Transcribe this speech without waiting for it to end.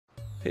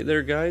Hey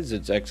there guys,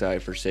 it's XI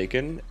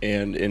Forsaken,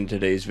 and in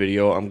today's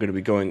video I'm going to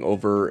be going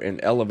over an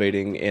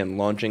elevating and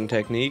launching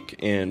technique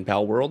in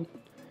Palworld.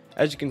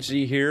 As you can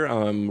see here,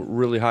 I'm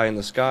really high in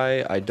the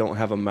sky. I don't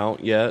have a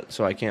mount yet,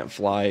 so I can't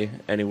fly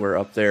anywhere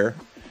up there.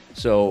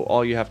 So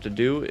all you have to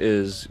do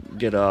is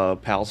get a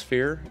pal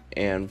sphere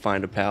and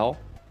find a pal.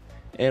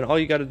 And all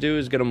you got to do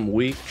is get them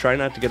weak. Try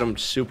not to get them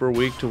super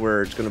weak to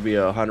where it's going to be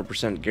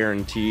 100%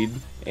 guaranteed.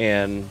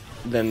 And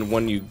then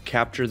when you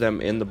capture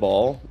them in the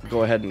ball,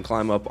 go ahead and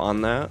climb up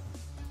on that.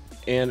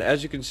 And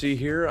as you can see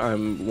here,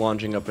 I'm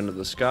launching up into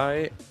the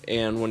sky.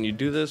 And when you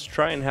do this,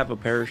 try and have a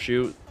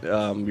parachute.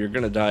 You're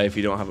going to die if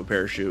you don't have a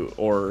parachute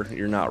or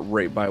you're not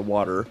right by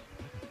water.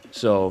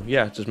 So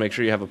yeah, just make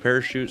sure you have a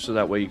parachute so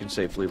that way you can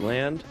safely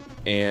land.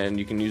 And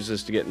you can use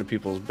this to get into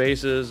people's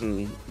bases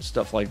and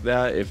stuff like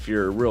that if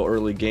you're real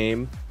early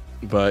game.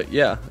 But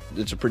yeah,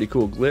 it's a pretty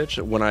cool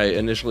glitch. When I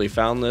initially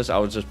found this, I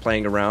was just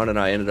playing around and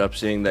I ended up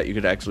seeing that you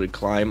could actually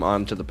climb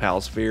onto the pal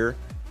sphere.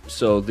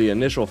 So the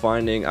initial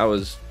finding, I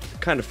was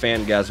kind of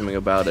fangasming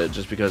about it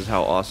just because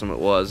how awesome it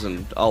was,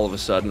 and all of a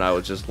sudden I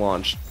was just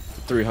launched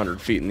 300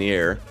 feet in the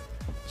air.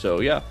 So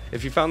yeah,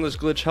 if you found this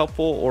glitch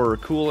helpful or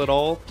cool at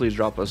all, please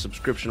drop a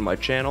subscription to my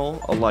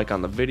channel, a like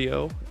on the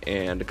video,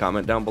 and a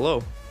comment down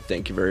below.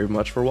 Thank you very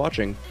much for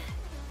watching.